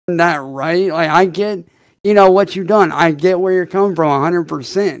that right. Like, I get, you know, what you've done. I get where you're coming from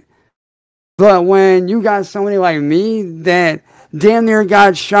 100%. But when you got somebody like me that damn near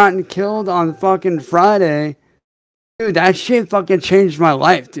got shot and killed on fucking Friday, dude, that shit fucking changed my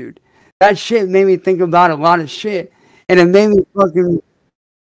life, dude. That shit made me think about a lot of shit. And it made me fucking.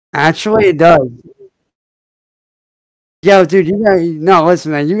 Actually, it does. Yo, dude, you got no.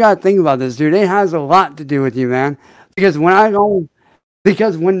 Listen, man, you got to think about this, dude. It has a lot to do with you, man. Because when I go,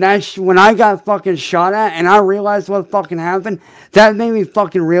 because when I got fucking shot at and I realized what fucking happened, that made me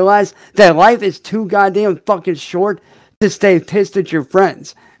fucking realize that life is too goddamn fucking short to stay pissed at your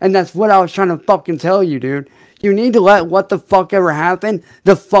friends. And that's what I was trying to fucking tell you, dude. You need to let what the fuck ever happened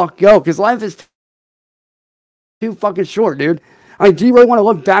the fuck go, because life is too fucking short, dude. I mean, do you really want to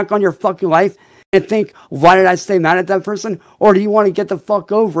look back on your fucking life and think, why did I stay mad at that person? Or do you want to get the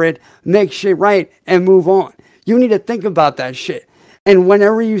fuck over it, make shit right, and move on? You need to think about that shit. And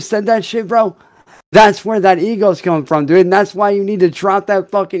whenever you said that shit, bro, that's where that ego's coming from, dude. And that's why you need to drop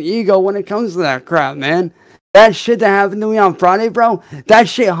that fucking ego when it comes to that crap, man. That shit that happened to me on Friday, bro, that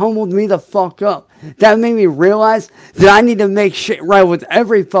shit humbled me the fuck up. That made me realize that I need to make shit right with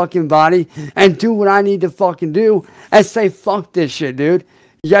every fucking body and do what I need to fucking do and say fuck this shit, dude.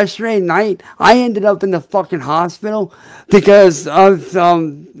 Yesterday night, I ended up in the fucking hospital because of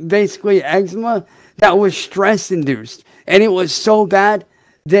basically eczema that was stress induced. And it was so bad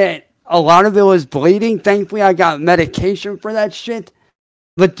that a lot of it was bleeding. Thankfully, I got medication for that shit.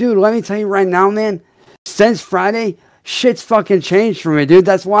 But dude, let me tell you right now, man, since Friday, shit's fucking changed for me, dude.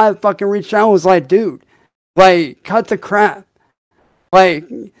 That's why I fucking reached out and was like, dude, like, cut the crap. Like,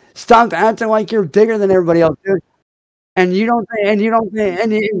 stop acting like you're bigger than everybody else, dude. And you don't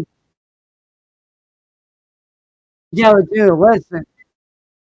think, yeah, but dude, listen.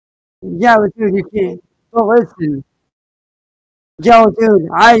 Yeah, but dude, you can't. But listen. Yo, dude,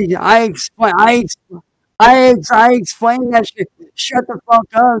 I explained that shit. Shut the fuck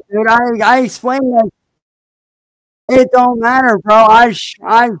up, dude. I explained that. It don't matter, bro.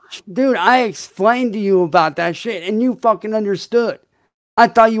 Dude, I explained to you about that shit, and you fucking understood. I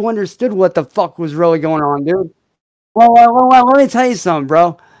thought you understood what the fuck was really going on, dude. Well, let me tell you something,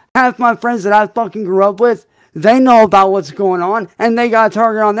 bro. Half my friends that I fucking grew up with, they know about what's going on, and they got a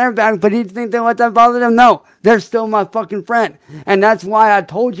target on their back, but do you think they let that bother them? No. They're still my fucking friend. And that's why I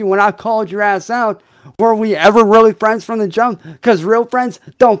told you when I called your ass out, were we ever really friends from the jump? Because real friends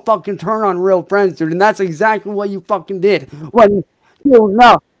don't fucking turn on real friends, dude. And that's exactly what you fucking did. When you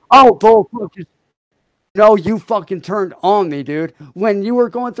know, oh, bull fuckers. No, you fucking turned on me, dude. When you were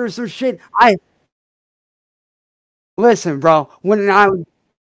going through some shit, listen, bro.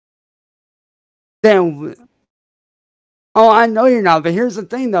 Then, oh, I know you're not, but here's the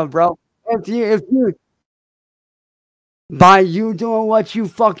thing, though, bro. If you, by you doing what you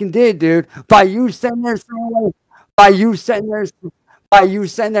fucking did, dude, by you sitting there saying, by you sitting there, by you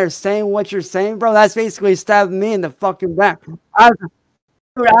sitting there saying what you're saying, bro, that's basically stabbing me in the fucking back. I've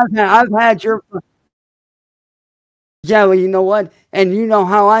had your. Yeah, well, you know what? And you know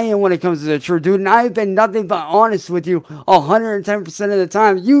how I am when it comes to the truth, dude. And I've been nothing but honest with you 110% of the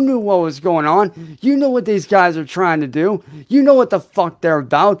time. You knew what was going on. You know what these guys are trying to do. You know what the fuck they're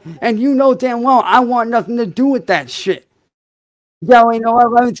about. And you know damn well I want nothing to do with that shit. Yeah, well, you know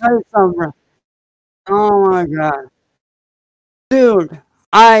what? Let me tell you something, bro. Oh my god. Dude,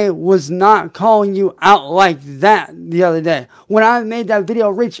 I was not calling you out like that the other day. When I made that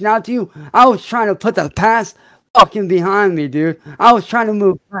video reaching out to you, I was trying to put the past fucking behind me, dude. I was trying to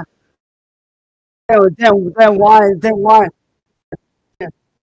move past. Then why?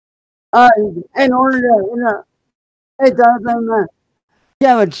 Uh, in order to, it doesn't matter.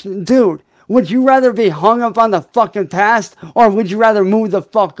 Yeah, but dude, would you rather be hung up on the fucking past, or would you rather move the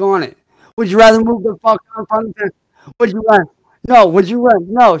fuck on it? Would you rather move the fuck on from the past? Would you rather? No, would you rather?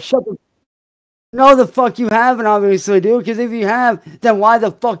 No, shut the. No, the fuck you haven't, obviously, dude. Because if you have, then why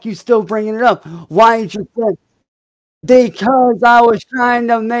the fuck you still bringing it up? Why ain't you saying? Because I was trying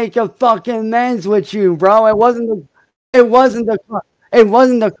to make a fucking amends with you, bro. It wasn't the, it wasn't the call,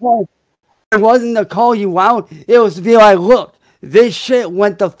 it wasn't to call you out. It was to be like, look, this shit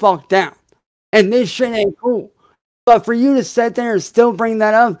went the fuck down, and this shit ain't cool. But for you to sit there and still bring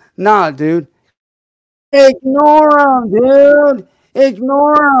that up, nah, dude. Ignore him, dude.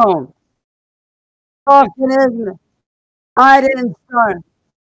 Ignore him. Fucking isn't. I didn't start.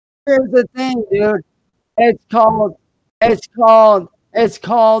 Here's the thing, dude. It's called. It's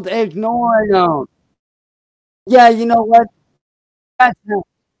called ignoring them. Yeah, you know what? That's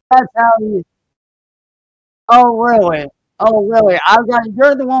how you. Oh really? Oh really?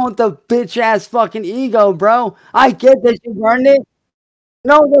 You're the one with the bitch ass fucking ego, bro. I get that you learned it.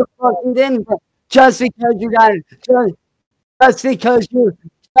 No, the fuck you didn't. Just because you got it. Just because you.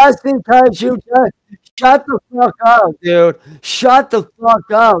 Just because you just. Shut the fuck up, dude. Shut the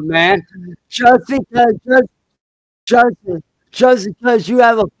fuck up, man. Just because. Just, just because you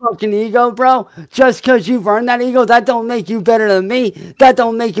have a fucking ego, bro. Just because you've earned that ego, that don't make you better than me. That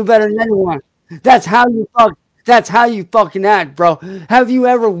don't make you better than anyone. That's how you fuck. That's how you fucking act, bro. Have you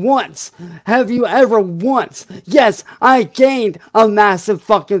ever once, yes, I gained a massive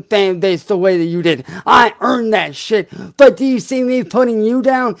fucking fan base the way that you did. I earned that shit. But do you see me putting you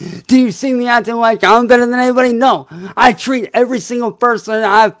down? Do you see me acting like I'm better than anybody? No. I treat every single person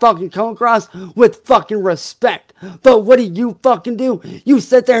I fucking come across with fucking respect. But what do you fucking do? You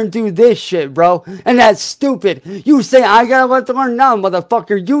sit there and do this shit, bro. And that's stupid. You say, I gotta let them learn. No,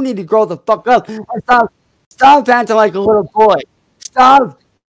 motherfucker. You need to grow the fuck up and stop acting like a little boy. Stop.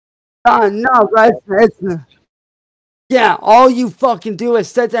 No, right? Yeah, all you fucking do is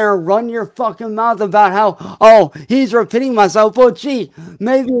sit there and run your fucking mouth about how, oh, he's repeating myself. Well, gee,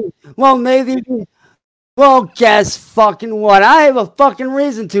 maybe, well, guess fucking what? I have a fucking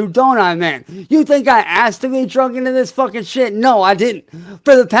reason to, don't I, man? You think I asked to be drunk into this fucking shit? No, I didn't.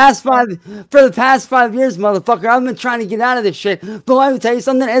 For the past 5 years, motherfucker, I've been trying to get out of this shit. But let me tell you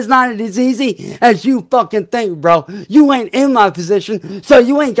something, it's not as easy as you fucking think, bro. You ain't in my position, so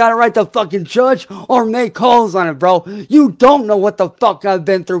you ain't got a right to fucking judge or make calls on it, bro. You don't know what the fuck I've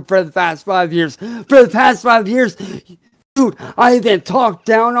been through for the past 5 years. For the past 5 years, dude, I have been talked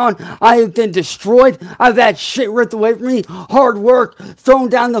down on. I have been destroyed. I've had shit ripped away from me. Hard work thrown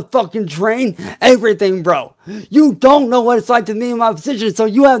down the fucking drain. Everything, bro. You don't know what it's like to be in my position, so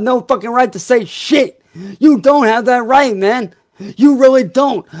you have no fucking right to say shit. You don't have that right, man. You really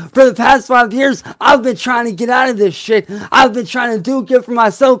don't. For the past 5 years, I've been trying to get out of this shit. I've been trying to do good for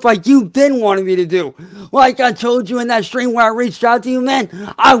myself like you've been wanting me to do. Like I told you in that stream where I reached out to you, man,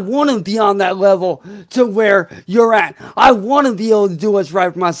 I want to be on that level to where you're at. I want to be able to do what's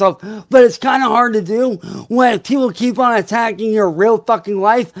right for myself. But it's kind of hard to do when people keep on attacking your real fucking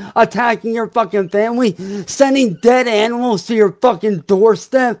life, attacking your fucking family, sending dead animals to your fucking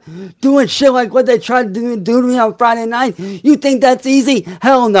doorstep, doing shit like what they tried to do to me on Friday night. You think that's easy?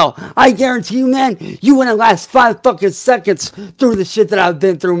 Hell no. I guarantee you, man, you wouldn't last 5 fucking seconds through the shit that I've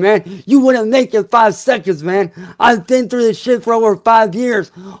been through, man. You wouldn't make it 5 seconds, man. I've been through this shit for over 5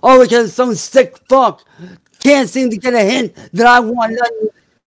 years. All because some sick fuck can't seem to get a hint that I want nothing.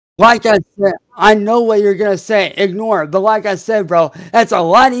 Like I said, I know what you're gonna say. Ignore it. But like I said, bro, that's a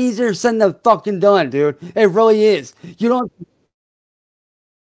lot easier said than fucking done, dude. It really is. You don't.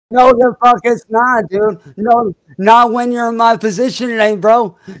 No, the fuck it's not, dude. No, not when you're in my position, it ain't,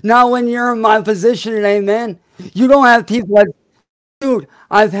 bro. Not when you're in my position, it ain't, man. You don't have people like, dude,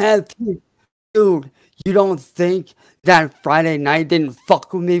 I've had people, dude, you don't think that Friday night didn't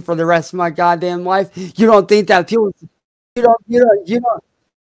fuck with me for the rest of my goddamn life? You don't think that people, you don't,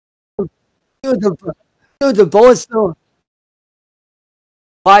 dude, the bullets still,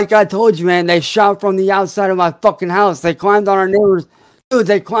 like I told you, man, they shot from the outside of my fucking house. They climbed on our neighbor's. Dude,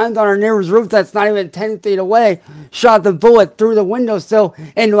 they climbed on our neighbor's roof that's not even 10 feet away, shot the bullet through the windowsill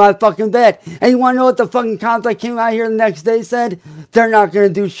into my fucking bed. And you want to know what the fucking cops that came out here the next day said? They're not going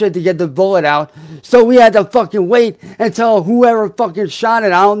to do shit to get the bullet out. So we had to fucking wait until whoever fucking shot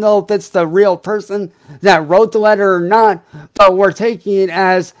it, I don't know if it's the real person that wrote the letter or not, but we're taking it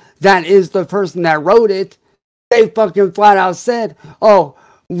as that is the person that wrote it. They fucking flat out said, oh,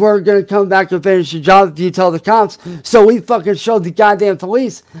 we're gonna come back and finish the job if you tell the cops. So we fucking showed the goddamn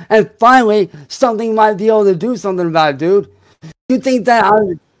police, and finally, something might be able to do something about it, dude. You think that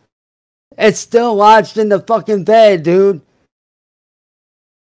it's still lodged in the fucking bed, dude?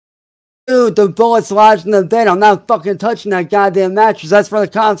 Dude, the bullet's lodged in the bed. I'm not fucking touching that goddamn mattress. That's for the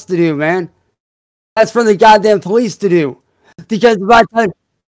cops to do, man. That's for the goddamn police to do. Because if I touch,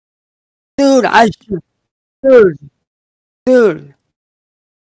 dude, dude, dude.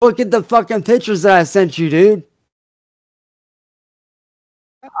 Look at the fucking pictures that I sent you, dude.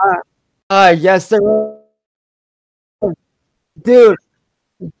 Yes, there are. Dude,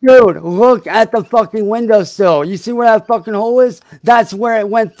 look at the fucking windowsill. You see where that fucking hole is? That's where it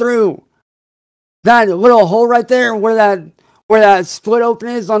went through. That little hole right there, where that split open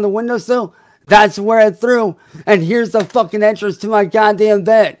is on the windowsill, that's where it through. And here's the fucking entrance to my goddamn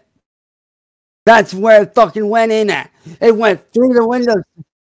bed. That's where it fucking went in at. It went through the window.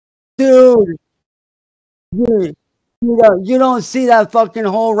 Dude, you don't see that fucking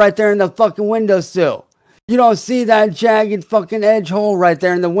hole right there in the fucking windowsill. You don't see that jagged fucking edge hole right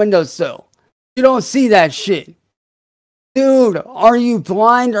there in the windowsill. You don't see that shit. Dude, are you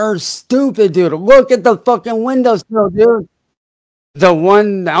blind or stupid, dude? Look at the fucking windowsill, dude. The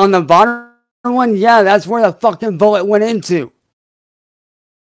one on the bottom one, yeah, that's where the fucking bullet went into.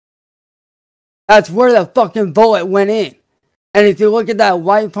 That's where the fucking bullet went in. And if you look at that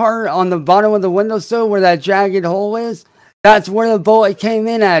white part on the bottom of the windowsill where that jagged hole is, that's where the bullet came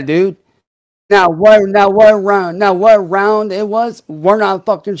in at, dude. Now what round it was, we're not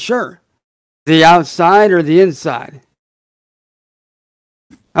fucking sure. The outside or the inside?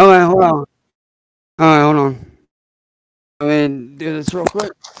 Alright, hold on. Alright, hold on. Let me do this real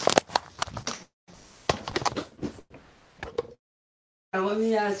quick. Now let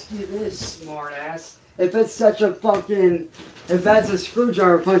me ask you this, smartass. If it's such a fucking, if that's a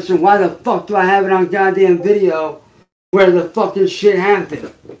screwdriver punch, then why the fuck do I have it on goddamn video where the fucking shit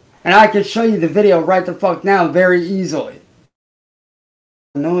happened? And I can show you the video right the fuck now very easily.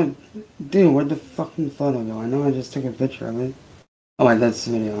 I know, dude, where'd the fucking photo go? I know I just took a picture of it. Oh wait, that's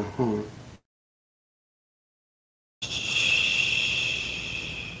the video. Hold on.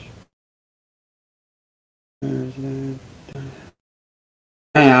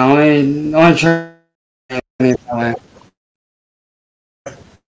 Yeah, let me try. Alright.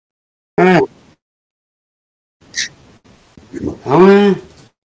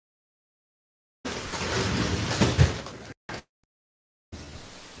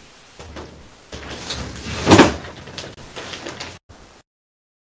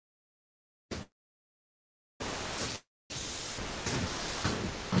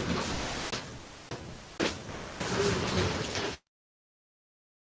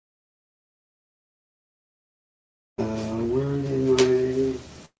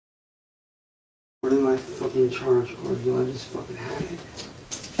 Where did my fucking charge cord go? I just fucking had it.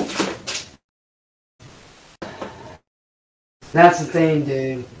 That's the thing,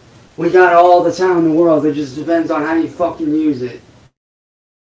 dude. We got all the time in the world. It just depends on how you fucking use it.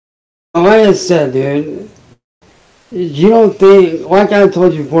 But like I said, dude, you don't think, like I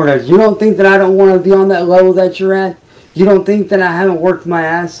told you before, that you don't think that I don't want to be on that level that you're at? You don't think that I haven't worked my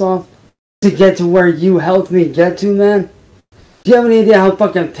ass off to get to where you helped me get to, man? Do you have any idea how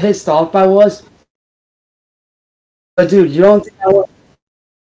fucking pissed off I was? But dude, you don't think I was...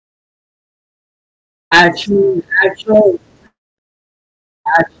 Actually,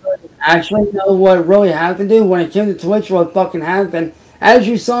 you know what really happened, dude? When it came to Twitch, what fucking happened? As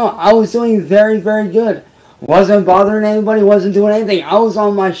you saw, I was doing very, very good. Wasn't bothering anybody, wasn't doing anything. I was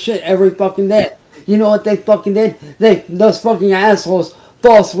on my shit every fucking day. You know what they fucking did? Those fucking assholes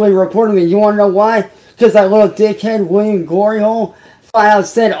falsely reported me. You wanna know why? Because that little dickhead William Gloryhole flat out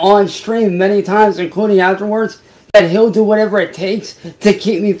said on stream many times, including afterwards, that he'll do whatever it takes to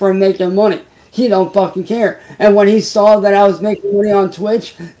keep me from making money. He don't fucking care. And when he saw that I was making money on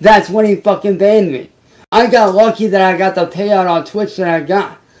Twitch, that's when he fucking banned me. I got lucky that I got the payout on Twitch that I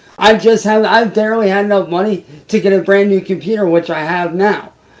got. I barely had enough money to get a brand new computer, which I have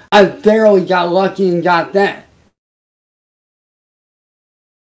now. I barely got lucky and got that.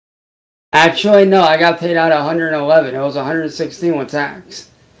 Actually, no, I got paid out 111. It was 116 with tax.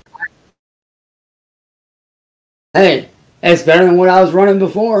 Hey, it's better than what I was running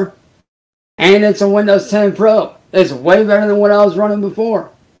before. And it's a Windows 10 Pro. It's way better than what I was running before.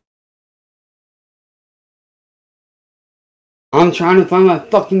 I'm trying to find my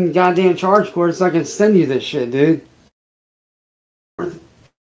fucking goddamn charge cord so I can send you this shit, dude.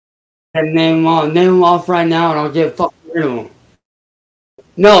 And name them off right now and I'll get fucking rid of them.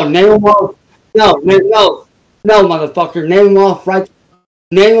 No, name them off. No, motherfucker. Name them off right.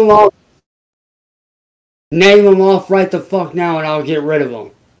 Name them off. Name them off right the fuck now and I'll get rid of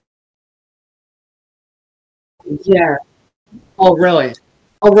them. Yeah. Oh really?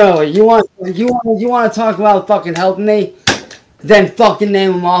 Oh really? You want to talk about fucking helping me? Then fucking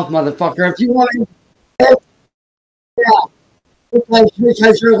name them off, motherfucker. If you want, yeah,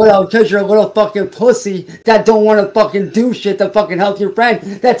 because you're a little fucking pussy that don't want to fucking do shit to fucking help your friend.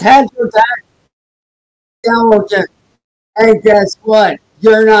 That's had your back. Yeah, and guess what?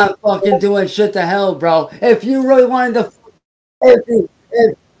 You're not fucking doing shit to hell, bro. If you really wanted to,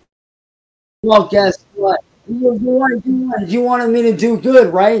 well, guess what? You wanted me to do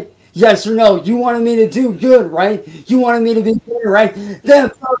good, right? Yes or no? You wanted me to do good, right? You wanted me to be good, right? Then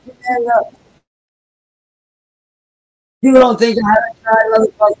fucking end up. You don't think I haven't tried,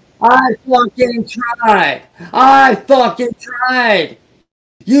 motherfucker? I fucking tried. I fucking tried.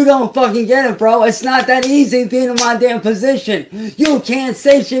 You don't fucking get it, bro. It's not that easy being in my damn position. You can't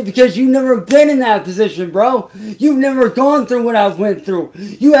say shit because you've never been in that position, bro. You've never gone through what I've went through.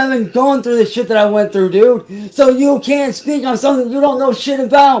 You haven't gone through the shit that I went through, dude. So you can't speak on something you don't know shit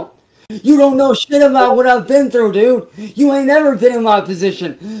about. You don't know shit about what I've been through, dude. You ain't never been in my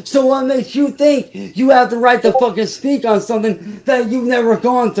position. So what makes you think you have the right to fucking speak on something that you've never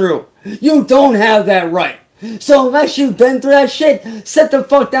gone through? You don't have that right. So unless you've been through that shit, sit the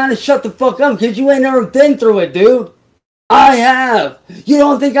fuck down and shut the fuck up, because you ain't never been through it, dude. I have. You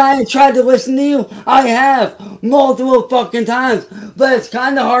don't think I ain't tried to listen to you? I have. Multiple fucking times. But it's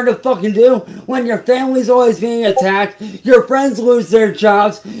kind of hard to fucking do when your family's always being attacked, your friends lose their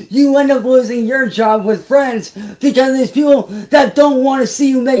jobs, you end up losing your job with friends because there's people that don't want to see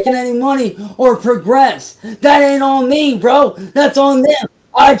you making any money or progress. That ain't on me, bro. That's on them.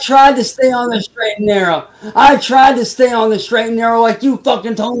 I tried to stay on the straight and narrow. I tried to stay on the straight and narrow like you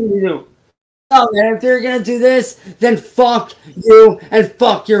fucking told me to do. No, man, if you're gonna do this, then fuck you and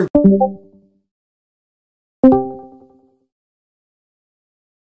fuck your...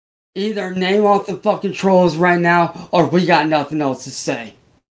 Either name off the fucking trolls right now, or we got nothing else to say.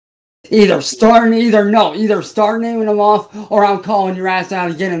 Either start naming them off, or I'm calling your ass out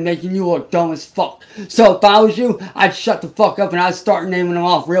again and making you look dumb as fuck. So if I was you, I'd shut the fuck up and I'd start naming them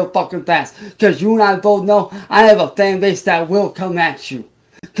off real fucking fast. Because you and I both know I have a fan base that will come at you.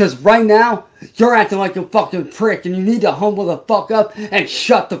 Because right now, you're acting like a fucking prick and you need to humble the fuck up and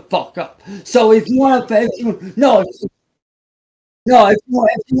shut the fuck up. So if you want to, if you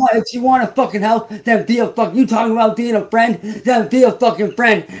want to fucking help, then be a fuck. You talking about being a friend, then be a fucking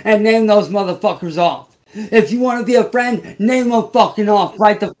friend and name those motherfuckers off. If you want to be a friend, name them fucking off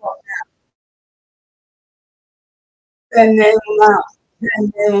right the fuck now. Then name them out.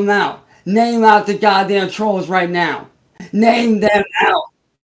 Then name them out. Name out the goddamn trolls right now. Name them out.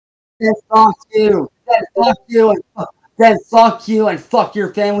 Then fuck you. Then fuck you and fuck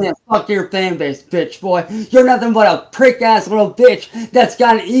your family and fuck your fan base, bitch boy. You're nothing but a prick ass little bitch that's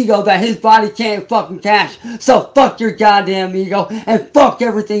got an ego that his body can't fucking cash. So fuck your goddamn ego and fuck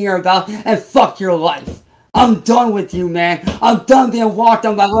everything you're about and fuck your life. I'm done with you, man. I'm done being walked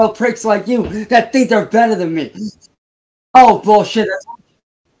on by little pricks like you that think they're better than me. Oh, bullshit.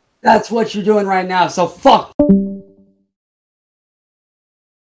 That's what you're doing right now, so fuck.